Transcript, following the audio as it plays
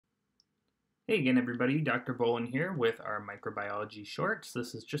Hey again everybody, Dr. Bolin here with our microbiology shorts.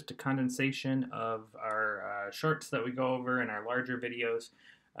 This is just a condensation of our shorts that we go over in our larger videos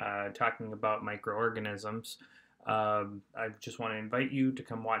talking about microorganisms. I just want to invite you to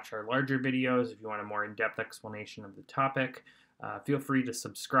come watch our larger videos if you want a more in-depth explanation of the topic. Feel free to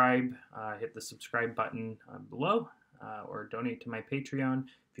subscribe, hit the subscribe button below, or donate to my Patreon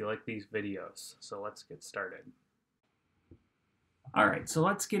if you like these videos. So let's get started. Alright, so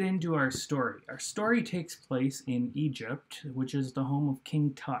let's get into our story. Our story takes place in Egypt, which is the home of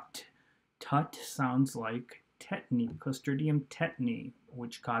King Tut. Tut sounds like tetany, Clostridium tetani,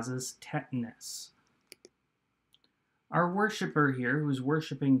 which causes tetanus. Our worshiper here, who's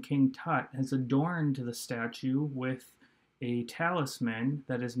worshiping King Tut, has adorned the statue with a talisman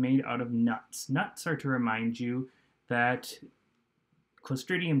that is made out of nuts. Nuts are to remind you that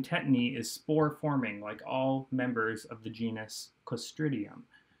Clostridium tetani is spore-forming, like all members of the genus Clostridium.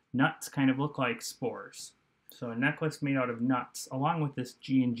 Nuts kind of look like spores. So a necklace made out of nuts, along with this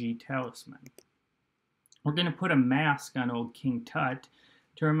G&G talisman. We're going to put a mask on old King Tut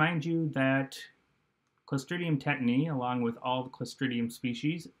to remind you that Clostridium tetani, along with all the Clostridium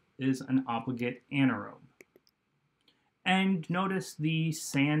species, is an obligate anaerobe. And notice the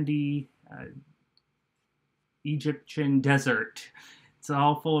sandy Egyptian desert. It's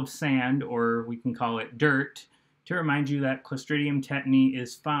all full of sand, or we can call it dirt, to remind you that Clostridium tetani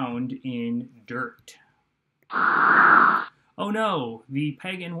is found in dirt. Oh no, the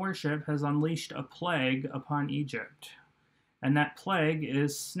pagan worship has unleashed a plague upon Egypt. And that plague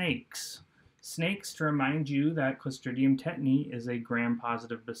is snakes. Snakes, to remind you that Clostridium tetani is a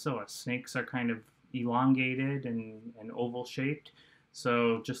gram-positive bacillus. Snakes are kind of elongated and oval-shaped.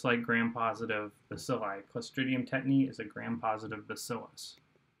 So just like gram-positive bacilli, Clostridium tetani is a gram-positive bacillus.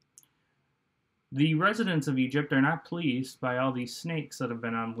 The residents of Egypt are not pleased by all these snakes that have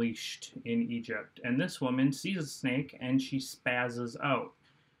been unleashed in Egypt, and this woman sees a snake and she spazzes out.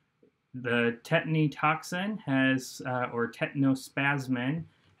 The tetany toxin has, or tetanospasmin,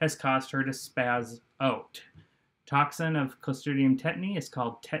 has caused her to spaz out. Toxin of Clostridium tetani is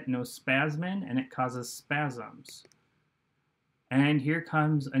called tetanospasmin, and it causes spasms. And here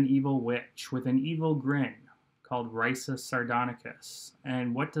comes an evil witch with an evil grin called Rhisis sardonicus.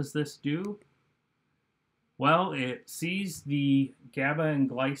 And what does this do? Well, it sees the GABA and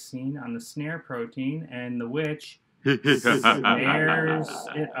glycine on the snare protein, and the witch snares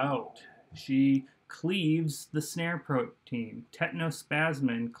it out. She cleaves the snare protein.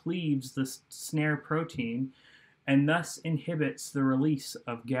 Tetanospasmin cleaves the snare protein and thus inhibits the release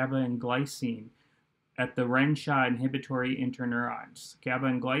of GABA and glycine at the Renshaw inhibitory interneurons. GABA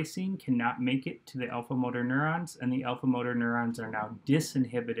and glycine cannot make it to the alpha motor neurons, and the alpha motor neurons are now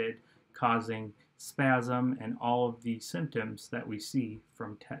disinhibited, causing spasm and all of the symptoms that we see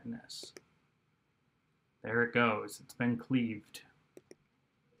from tetanus. There it goes. It's been cleaved.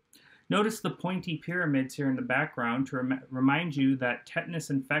 Notice the pointy pyramids here in the background to remind you that tetanus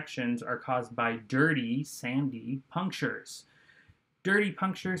infections are caused by dirty, sandy punctures. Dirty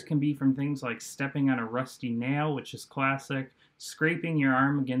punctures can be from things like stepping on a rusty nail, which is classic, scraping your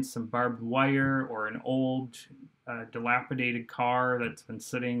arm against some barbed wire or an old, dilapidated car that's been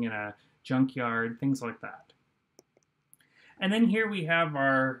sitting in a junkyard, things like that. And then here we have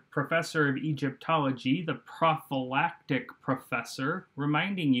our professor of Egyptology, the prophylactic professor,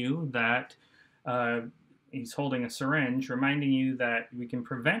 reminding you that he's holding a syringe, reminding you that we can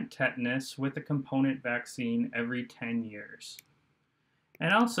prevent tetanus with a component vaccine every 10 years.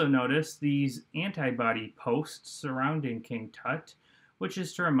 And also notice these antibody posts surrounding King Tut, which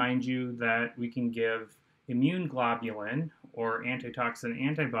is to remind you that we can give immune globulin or antitoxin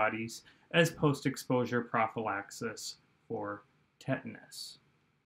antibodies as post-exposure prophylaxis for tetanus.